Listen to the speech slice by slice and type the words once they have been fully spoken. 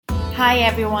Hi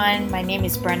everyone, my name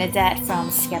is Bernadette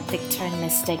from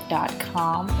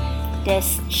skepticturnmystic.com.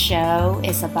 This show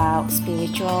is about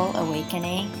spiritual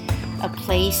awakening, a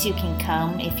place you can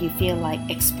come if you feel like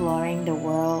exploring the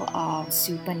world of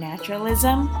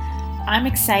supernaturalism. I'm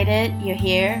excited you're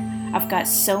here. I've got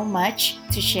so much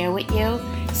to share with you,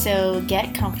 so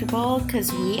get comfortable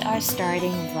because we are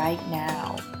starting right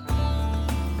now.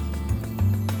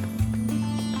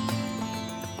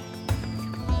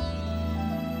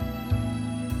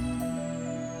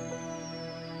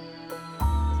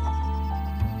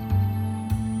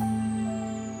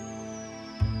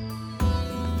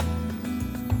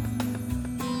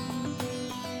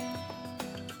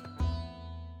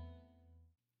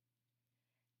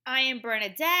 I am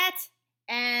Bernadette,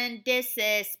 and this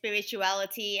is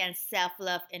Spirituality and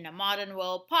Self-Love in the Modern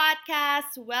World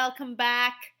podcast. Welcome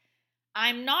back.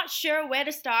 I'm not sure where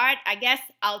to start. I guess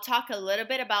I'll talk a little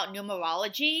bit about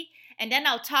numerology, and then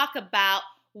I'll talk about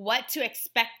what to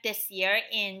expect this year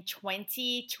in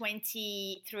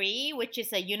 2023, which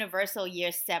is a universal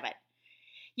year 7.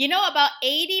 You know, about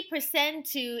 80%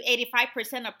 to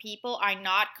 85% of people are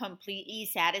not completely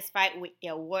satisfied with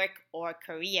their work or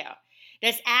career.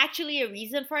 There's actually a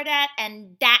reason for that,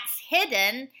 and that's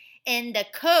hidden in the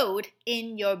code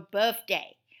in your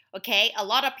birthday. Okay, a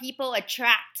lot of people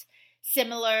attract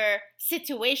similar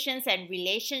situations and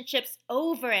relationships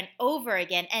over and over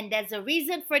again, and there's a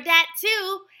reason for that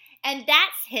too, and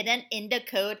that's hidden in the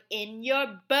code in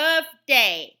your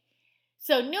birthday.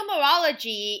 So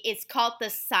numerology is called the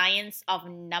science of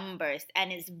numbers,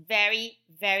 and it's very,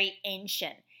 very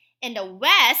ancient. In the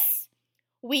West,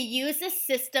 we use a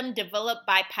system developed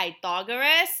by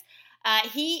Pythagoras.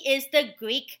 He is the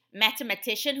Greek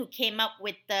mathematician who came up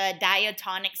with the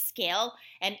diatonic scale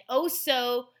and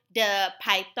also the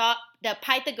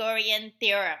Pythagorean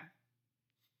theorem.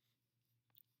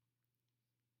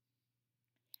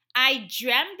 I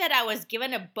dreamt that I was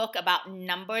given a book about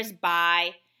numbers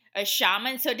by a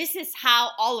shaman. So this is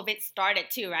how all of it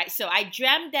started too, right? So I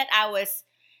dreamt that I was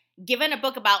given a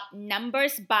book about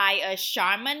numbers by a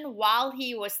shaman while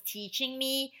he was teaching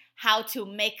me how to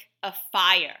make a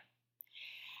fire.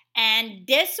 And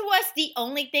this was the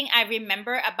only thing I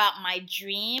remember about my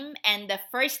dream. And the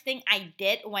first thing I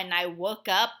did when I woke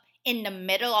up in the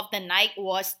middle of the night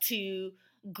was to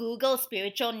Google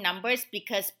spiritual numbers,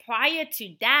 because prior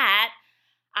to that,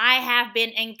 I have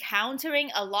been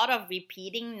encountering a lot of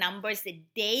repeating numbers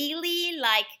daily,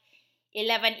 like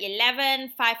 1111,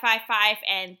 555,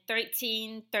 and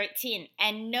 1313.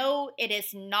 And no, it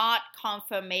is not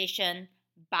confirmation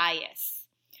bias.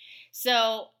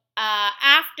 So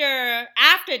after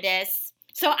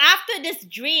this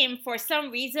dream, for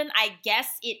some reason, I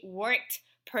guess it worked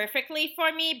perfectly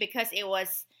for me because it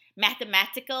was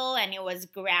mathematical and it was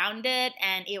grounded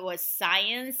and it was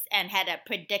science and had a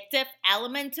predictive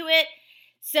element to it.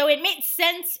 So it made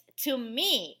sense to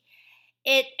me.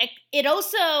 It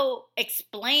also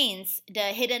explains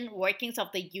the hidden workings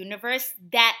of the universe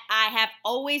that I have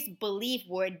always believed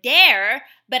were there,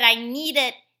 but I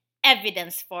needed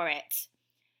evidence for it.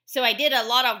 So I did a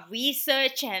lot of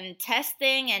research and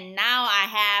testing, and now I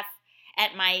have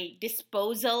at my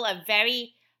disposal a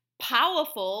very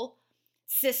powerful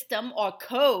system or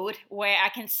code where I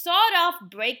can sort of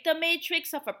break the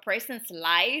matrix of a person's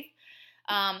life,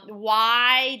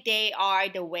 why they are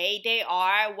the way they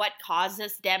are, what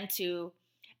causes them to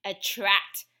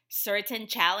attract certain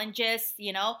challenges,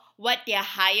 what their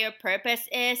higher purpose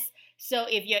is. So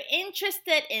if you're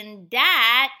interested in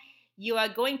that, you are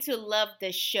going to love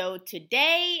the show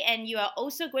today, and you are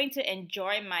also going to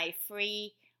enjoy my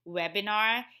free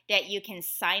webinar that you can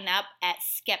sign up at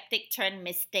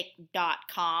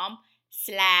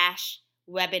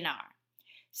skepticturnmystic.com/webinar.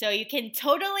 So you can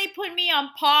totally put me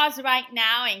on pause right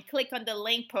now and click on the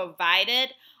link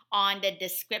provided on the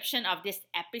description of this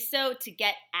episode to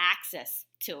get access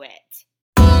to it.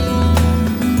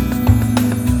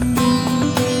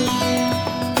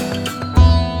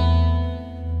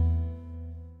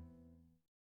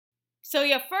 So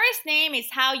your first name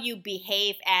is how you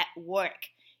behave at work.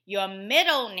 Your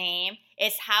middle name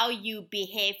is how you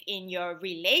behave in your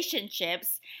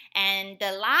relationships. And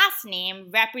the last name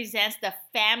represents the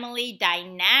family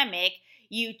dynamic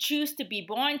you choose to be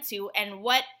born to and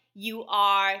what you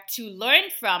are to learn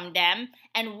from them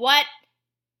and what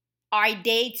are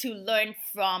they to learn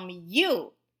from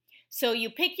you. So you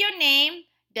pick your name,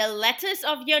 the letters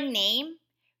of your name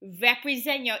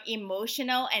represent your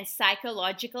emotional and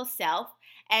psychological self,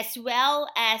 as well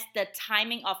as the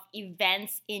timing of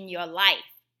events in your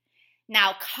life.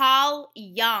 Now, Carl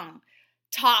Jung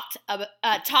talked a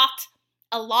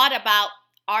lot about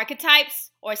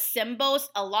archetypes or symbols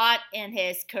a lot in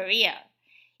his career.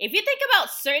 If you think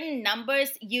about certain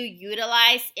numbers you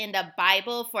utilize in the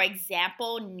Bible, for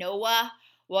example, Noah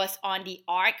was on the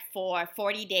ark for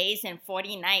 40 days and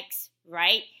 40 nights,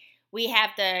 right? We have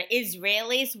the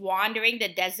Israelis wandering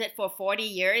the desert for 40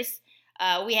 years.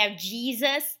 We have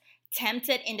Jesus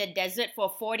tempted in the desert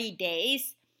for 40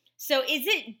 days. So is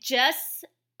it just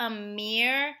a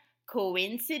mere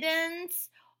coincidence,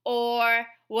 or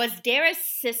was there a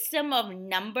system of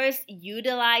numbers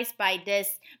utilized by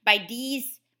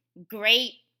these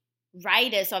great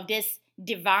writers of these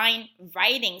divine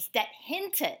writings that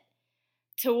hinted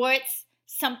towards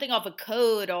something of a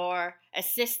code or a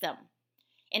system?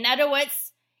 In other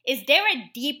words, is there a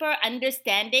deeper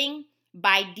understanding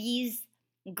by these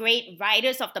great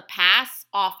writers of the past,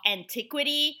 of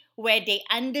antiquity, where they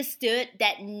understood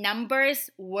that numbers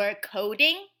were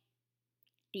coding?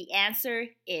 The answer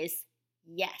is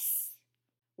yes.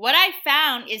 What I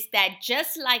found is that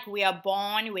just like we are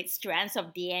born with strands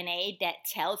of DNA that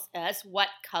tells us what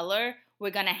color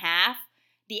we're going to have,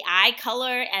 the eye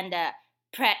color and the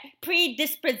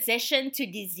predisposition to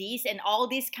disease and all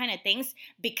these kind of things,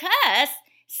 because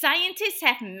scientists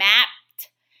have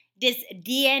mapped this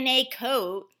DNA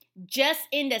code just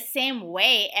in the same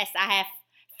way as I have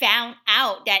found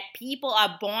out that people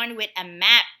are born with a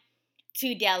map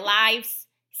to their lives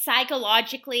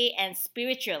psychologically and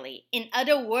spiritually. In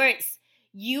other words,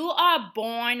 you are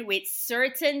born with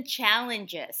certain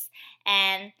challenges,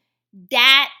 and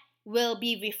that will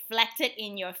be reflected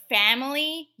in your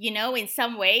family, in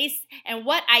some ways. And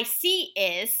what I see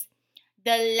is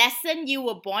the lesson you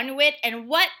were born with, and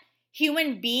what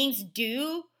human beings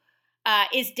do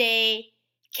is they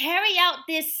carry out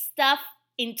this stuff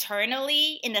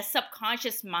internally in the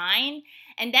subconscious mind,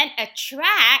 and then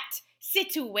attract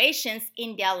situations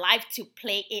in their life to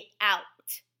play it out.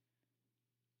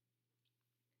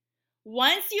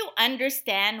 Once you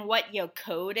understand what your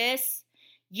code is,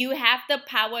 you have the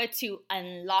power to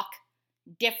unlock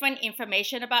different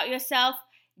information about yourself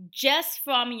just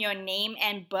from your name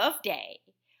and birthday.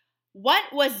 What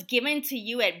was given to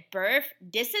you at birth,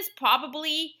 this is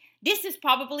probably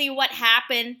what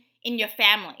happened in your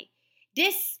family.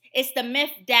 This is the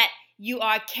myth that you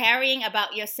are carrying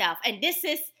about yourself. And this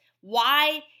is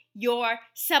why your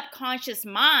subconscious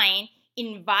mind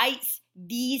invites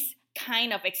these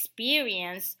kind of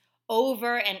experience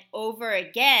over and over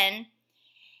again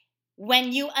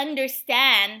when you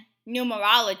understand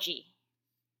numerology.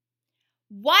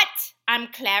 What I'm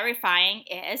clarifying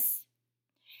is,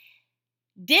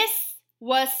 this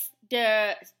was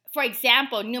for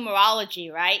example,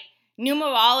 numerology, right?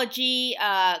 Numerology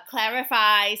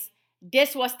clarifies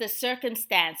this was the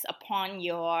circumstance upon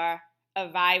your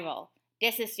arrival.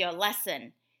 This is your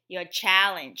lesson, your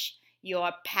challenge,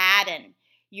 your pattern,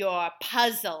 your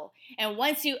puzzle. And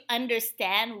once you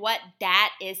understand what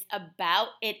that is about,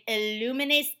 it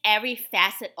illuminates every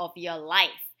facet of your life.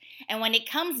 And when it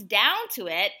comes down to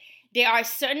it, there are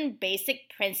certain basic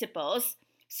principles.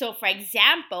 So for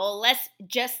example, let's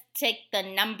just take the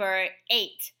number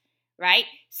 8, right?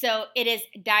 So it is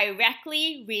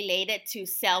directly related to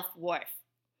self-worth.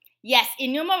 Yes,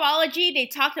 in numerology, they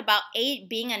talked about 8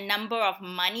 being a number of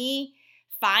money,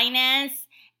 finance,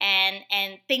 and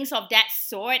things of that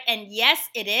sort. And yes,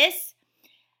 it is.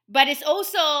 But it's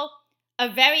also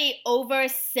a very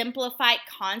oversimplified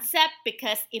concept,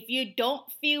 because if you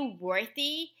don't feel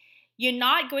worthy, you're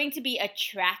not going to be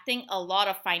attracting a lot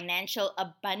of financial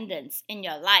abundance in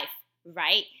your life,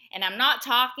 right? And I'm not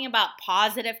talking about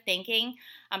positive thinking.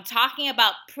 I'm talking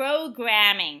about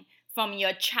programming from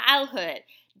your childhood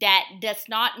that does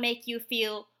not make you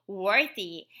feel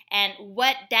worthy. And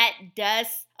what that does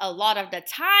a lot of the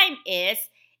time is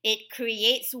it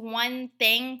creates one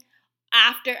thing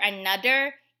after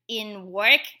another in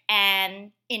work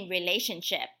and in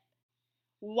relationship.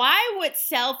 Why would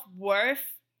self-worth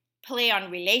play on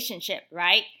relationship,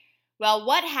 right? Well,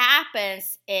 what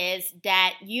happens is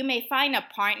that you may find a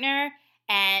partner,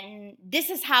 and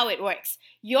this is how it works.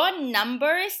 Your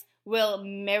numbers will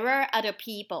mirror other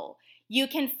people. You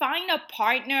can find a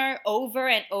partner over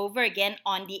and over again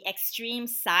on the extreme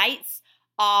sides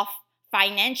of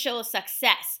financial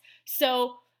success.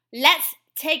 So let's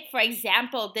take, for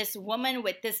example, this woman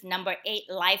with this number 8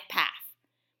 life path.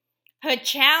 Her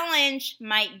challenge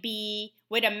might be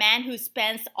with a man who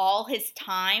spends all his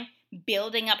time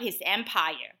building up his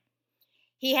empire.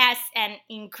 He has an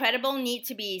incredible need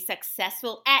to be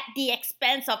successful at the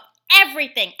expense of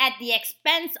everything, at the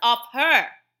expense of her.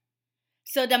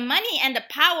 So the money and the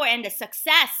power and the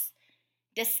success,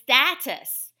 the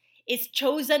status is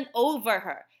chosen over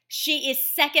her. She is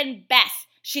second best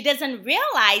She doesn't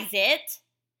realize it,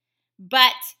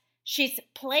 but she's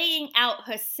playing out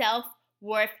her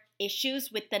self-worth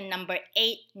issues with the number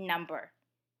 8 number,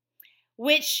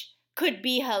 which could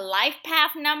be her life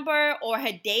path number or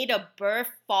her date of birth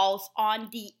falls on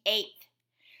the 8th.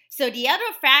 So the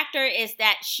other factor is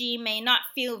that she may not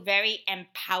feel very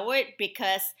empowered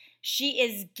because she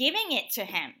is giving it to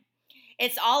him.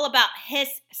 It's all about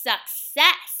his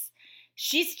success.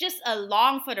 She's just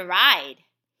along for the ride.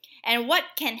 And what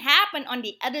can happen on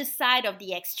the other side of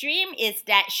the extreme is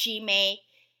that she may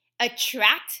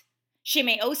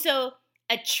also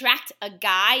attract a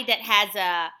guy that has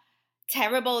a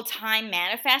terrible time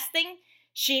manifesting.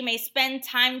 She may spend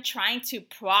time trying to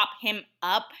prop him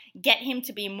up, get him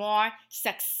to be more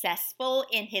successful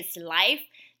in his life,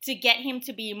 to get him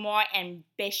to be more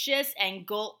ambitious and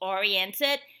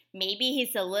goal-oriented. Maybe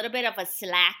he's a little bit of a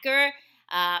slacker.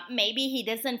 Maybe he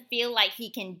doesn't feel like he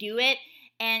can do it.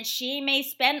 And she may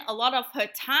spend a lot of her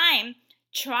time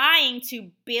trying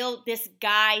to build this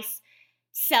guy's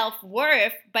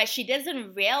self-worth, but she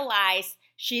doesn't realize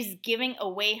she's giving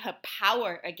away her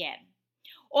power again.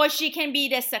 Or she can be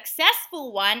the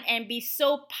successful one and be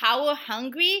so power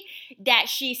hungry that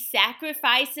she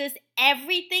sacrifices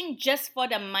everything just for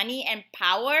the money and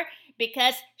power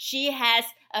because she has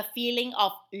a feeling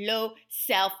of low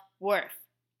self-worth.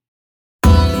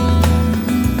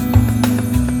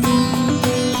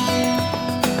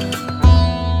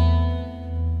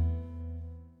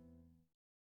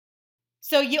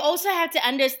 So you also have to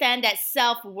understand that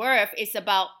self-worth is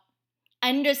about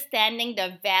understanding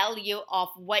the value of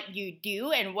what you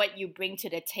do and what you bring to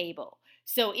the table.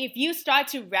 So if you start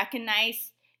to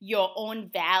recognize your own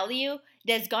value,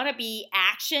 there's going to be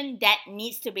action that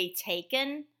needs to be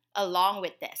taken along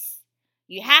with this.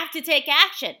 You have to take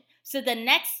action. So the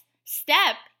next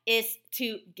step is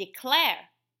to declare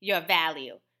your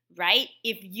value, right?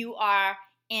 If you are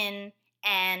in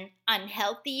an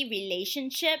unhealthy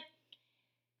relationship,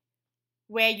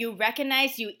 where you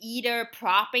recognize you either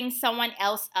propping someone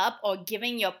else up or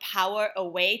giving your power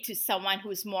away to someone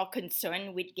who's more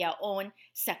concerned with their own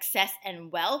success and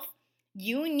wealth,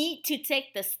 you need to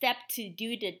take the step to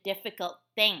do the difficult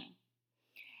thing.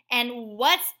 And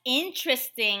what's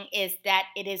interesting is that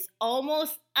it is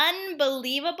almost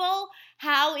unbelievable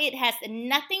how it has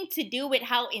nothing to do with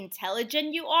how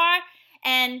intelligent you are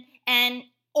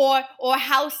or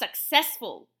how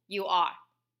successful you are.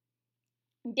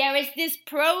 There is this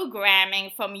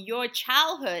programming from your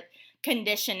childhood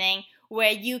conditioning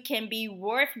where you can be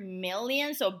worth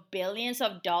millions or billions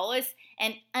of dollars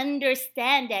and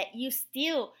understand that you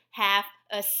still have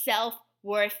a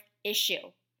self-worth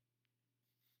issue.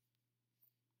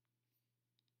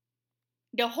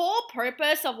 The whole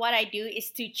purpose of what I do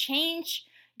is to change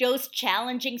those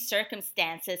challenging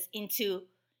circumstances into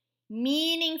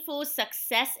meaningful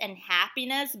success and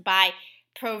happiness by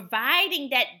providing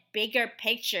that bigger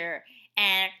picture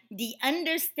and the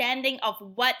understanding of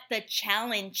what the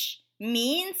challenge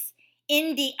means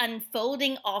in the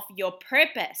unfolding of your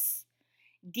purpose,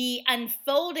 the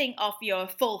unfolding of your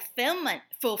fulfillment.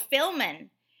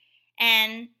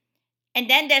 And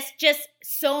then there's just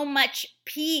so much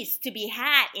peace to be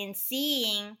had in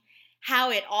seeing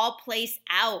how it all plays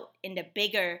out in the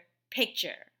bigger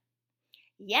picture.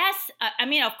 Yes,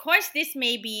 of course, this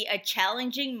may be a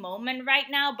challenging moment right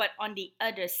now, but on the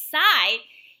other side,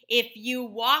 if you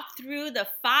walk through the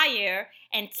fire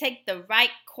and take the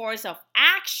right course of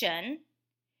action,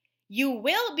 you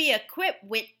will be equipped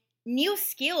with new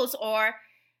skills or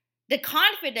the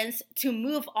confidence to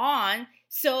move on.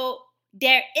 So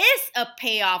there is a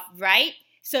payoff, right?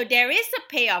 So there is a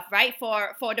payoff, right,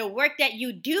 for the work that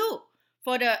you do,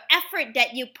 for the effort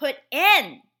that you put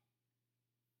in.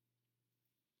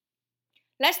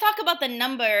 Let's talk about the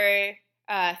number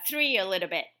 3 a little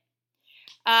bit.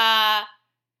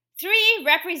 3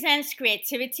 represents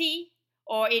creativity,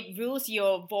 or it rules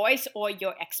your voice or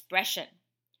your expression.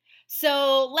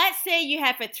 So let's say you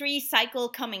have a 3 cycle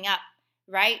coming up,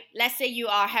 right? Let's say you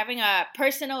are having a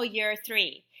personal year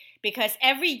 3, because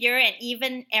every year and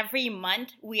even every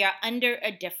month we are under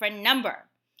a different number.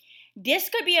 This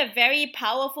could be a very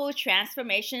powerful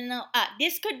transformational.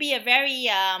 This could be a very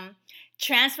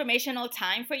transformational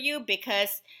time for you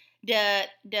because the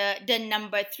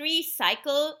number 3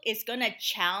 cycle is gonna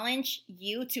challenge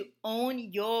you to own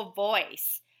your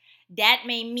voice. That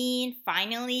may mean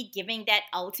finally giving that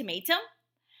ultimatum.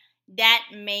 That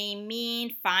may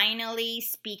mean finally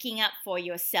speaking up for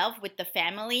yourself with the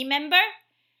family member.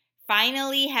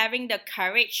 Finally having the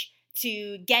courage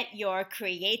to get your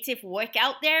creative work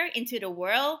out there into the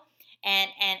world and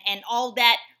all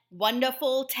that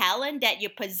wonderful talent that you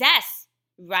possess,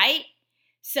 right?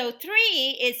 So 3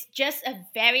 is just a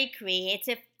very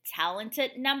creative,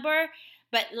 talented number.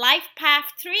 But life path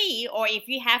 3, or if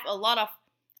you have a lot of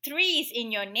threes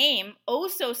in your name,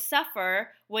 also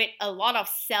suffer with a lot of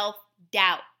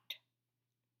self-doubt.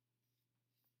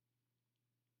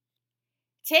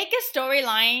 Take a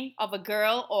storyline of a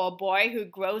girl or a boy who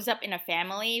grows up in a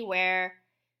family where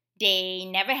they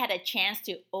never had a chance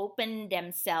to open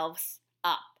themselves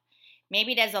up.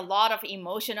 Maybe there's a lot of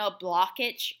emotional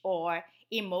blockage or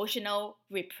emotional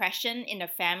repression in the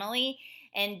family,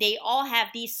 and they all have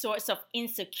these sorts of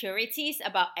insecurities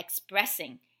about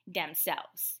expressing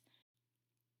themselves.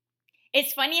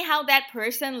 It's funny how that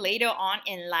person later on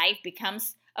in life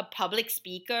becomes a public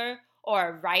speaker or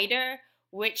a writer,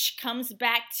 which comes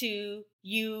back to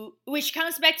you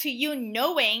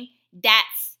knowing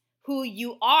that's who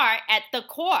you are at the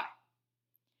core.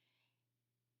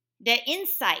 The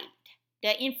insight,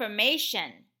 the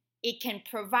information, it can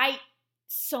provide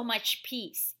so much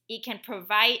peace. It can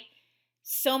provide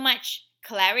so much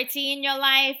clarity in your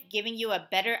life, giving you a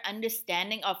better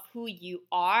understanding of who you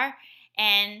are,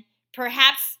 and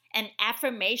perhaps an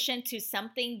affirmation to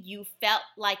something you felt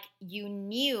like you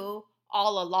knew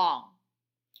all along.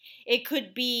 It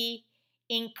could be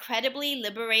incredibly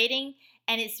liberating,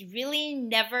 and it's really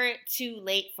never too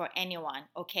late for anyone,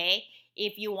 okay?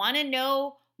 If you want to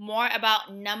know more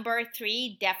about number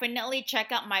 3, definitely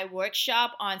check out my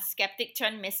workshop on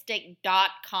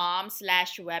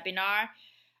skepticturnmystic.com/webinar.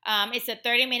 It's a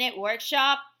 30-minute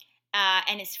workshop,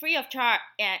 and it's free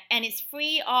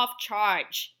of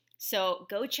charge. So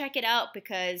go check it out,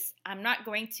 because I'm not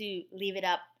going to leave it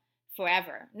up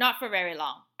forever, not for very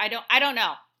long. I don't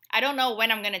know. I don't know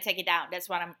when I'm going to take it down. That's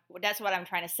what I'm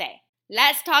trying to say.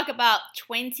 Let's talk about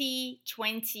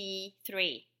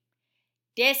 2023.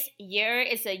 This year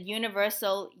is a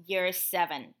universal year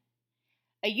 7.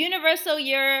 A universal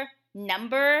year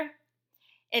number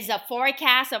is a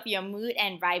forecast of your mood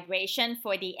and vibration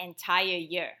for the entire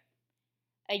year.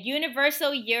 A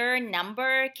universal year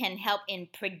number can help in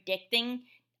predicting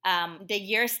the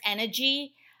year's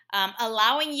energy,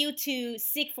 allowing you to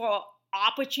seek for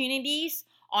opportunities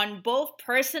on both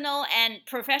personal and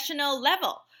professional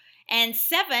level. And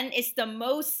 7 is the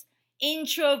most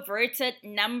introverted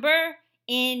number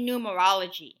in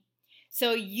numerology.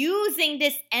 So using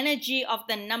this energy of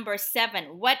the number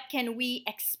 7, what can we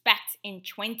expect in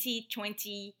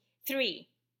 2023?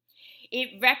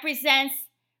 It represents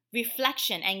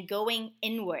reflection and going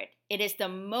inward. It is the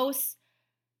most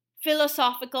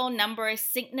philosophical number,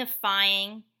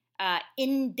 signifying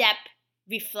in-depth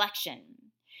reflection.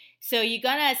 So you're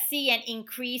gonna see an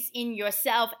increase in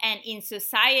yourself and in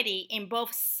society in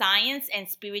both science and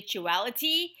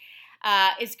spirituality.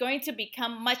 It's going to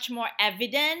become much more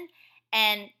evident,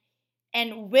 and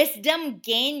wisdom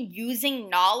gained using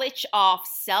knowledge of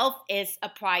self is a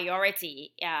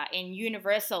priority in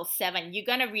Universal 7. You're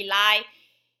gonna rely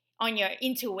on your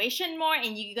intuition more,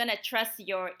 and you're gonna trust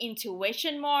your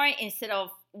intuition more instead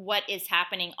of what is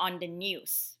happening on the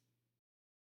news.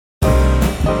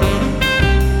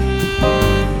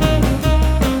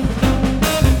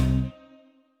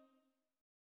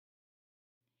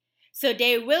 So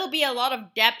there will be a lot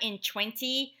of depth in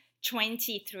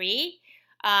 2023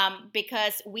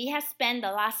 because we have spent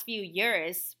the last few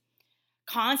years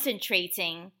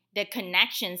concentrating the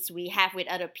connections we have with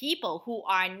other people who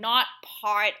are not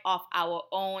part of our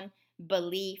own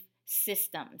belief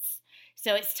systems.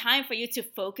 So it's time for you to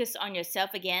focus on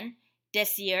yourself again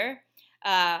this year.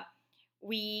 In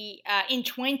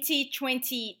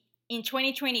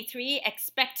 2023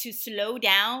 expect to slow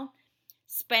down,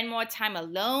 spend more time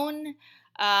alone,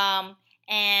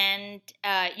 and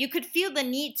you could feel the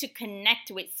need to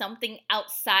connect with something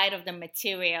outside of the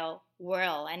material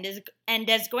world. And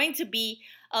there's going to be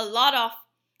a lot of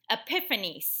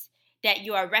epiphanies that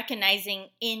you are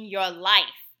recognizing in your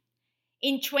life.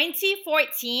 In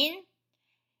 2014,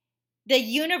 the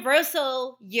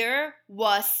universal year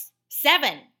was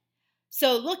 7.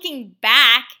 So looking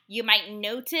back, you might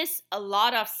notice a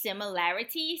lot of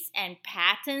similarities and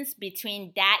patterns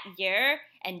between that year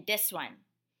and this one.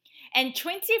 And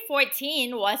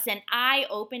 2014 was an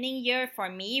eye-opening year for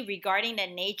me regarding the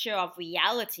nature of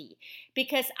reality,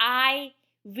 because I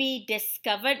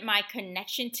rediscovered my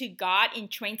connection to God in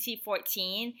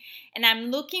 2014, and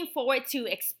I'm looking forward to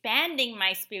expanding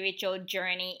my spiritual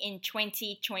journey in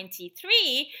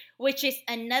 2023, which is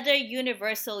another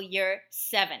universal year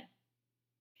 7.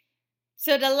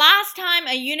 So the last time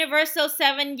a universal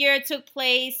 7 year took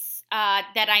place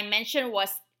that I mentioned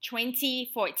was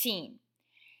 2014.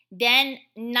 Then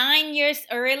 9 years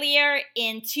earlier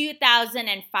in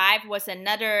 2005 was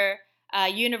another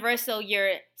universal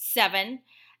year 7.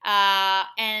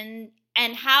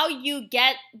 And how you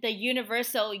get the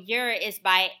universal year is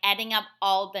by adding up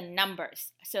all the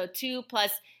numbers. So 2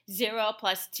 plus 0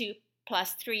 plus 2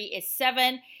 plus 3 is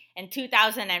 7. And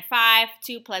 2005,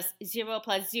 2 plus 0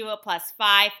 plus 0 plus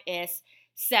 5 is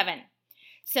 7.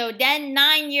 So then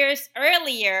 9 years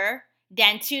earlier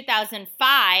than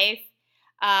 2005,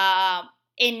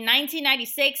 in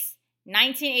 1996,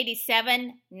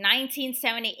 1987,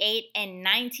 1978, and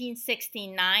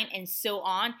 1969, and so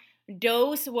on,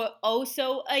 those were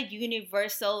also a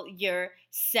universal year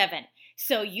 7.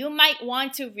 So you might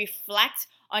want to reflect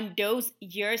on those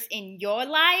years in your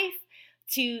life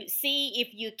to see if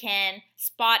you can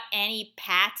spot any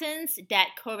patterns that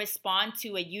correspond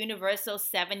to a universal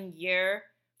 7 year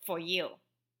for you.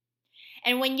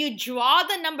 And when you draw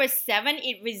the number 7,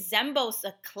 it resembles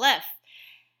a cliff.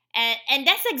 And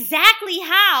that's exactly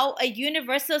how a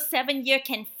universal 7 year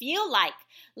can feel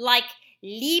like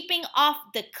leaping off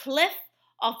the cliff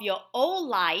of your old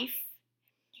life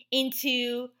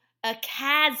into a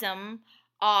chasm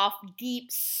of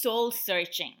deep soul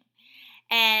searching.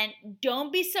 And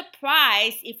don't be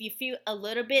surprised if you feel a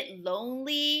little bit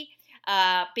lonely,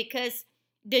 because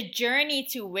the journey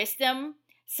to wisdom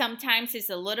sometimes is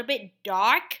a little bit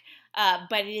dark,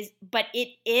 but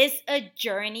it is a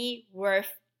journey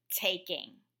worth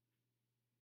taking.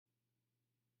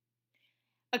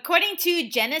 According to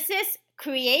Genesis,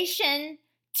 creation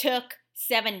took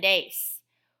 7 days,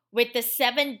 with the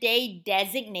 7th day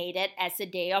designated as a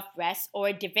day of rest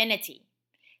or divinity.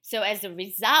 So as a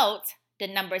result, the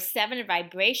number 7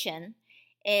 vibration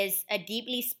is a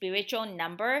deeply spiritual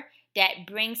number that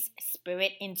brings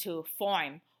spirit into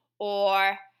form,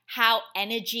 or how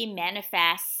energy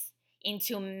manifests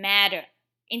into matter.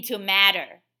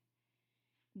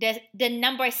 The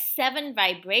number 7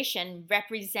 vibration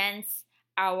represents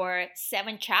our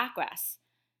 7 chakras,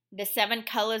 the 7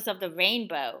 colors of the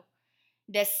rainbow,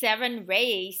 the 7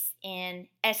 rays in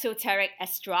esoteric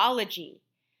astrology,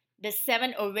 the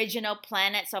 7 original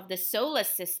planets of the solar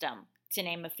system, to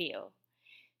name a few.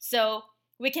 So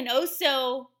we can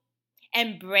also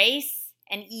embrace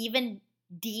an even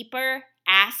deeper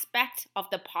aspect of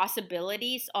the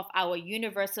possibilities of our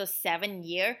universal 7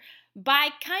 year by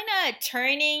kind of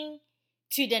turning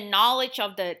to the knowledge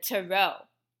of the tarot.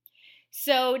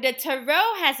 So the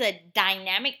tarot has a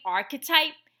dynamic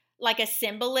archetype, like a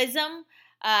symbolism,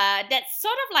 that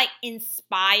sort of like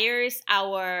inspires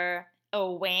our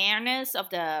awareness of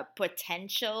the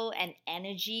potential and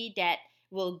energy that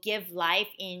will give life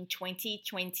in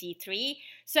 2023.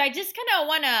 So I just kind of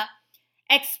want to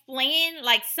explain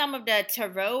like some of the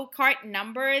tarot card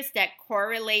numbers that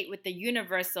correlate with the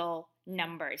universal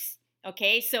numbers.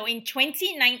 Okay, so in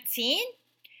 2019,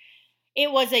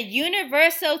 it was a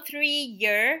universal 3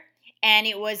 year, and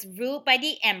it was ruled by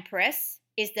the Empress.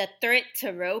 Is the 3rd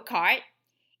tarot card.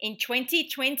 In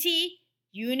 2020,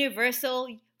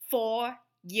 universal 4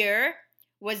 year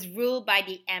was ruled by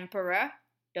the Emperor.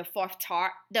 The fourth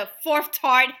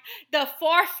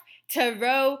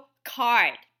tarot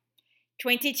card.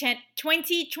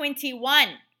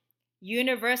 2021,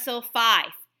 universal 5,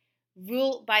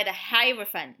 ruled by the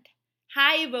Hierophant,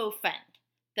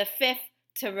 the 5th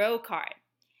tarot card.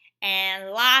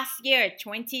 And last year,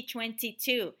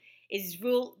 2022, is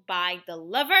ruled by the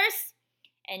Lovers.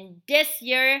 And this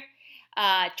year,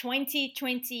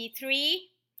 2023,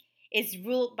 is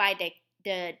ruled by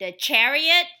the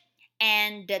Chariot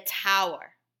and the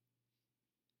Tower.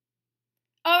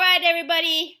 All right,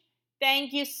 everybody.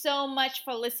 Thank you so much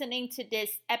for listening to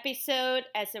this episode.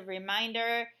 As a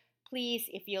reminder, please,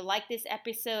 if you like this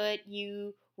episode,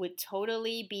 you would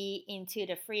totally be into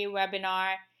the free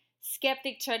webinar,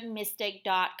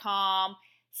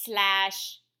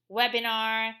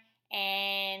 skepticchurchmystic.com/webinar.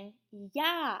 And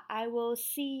yeah, I will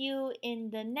see you in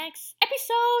the next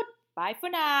episode. Bye for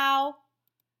now.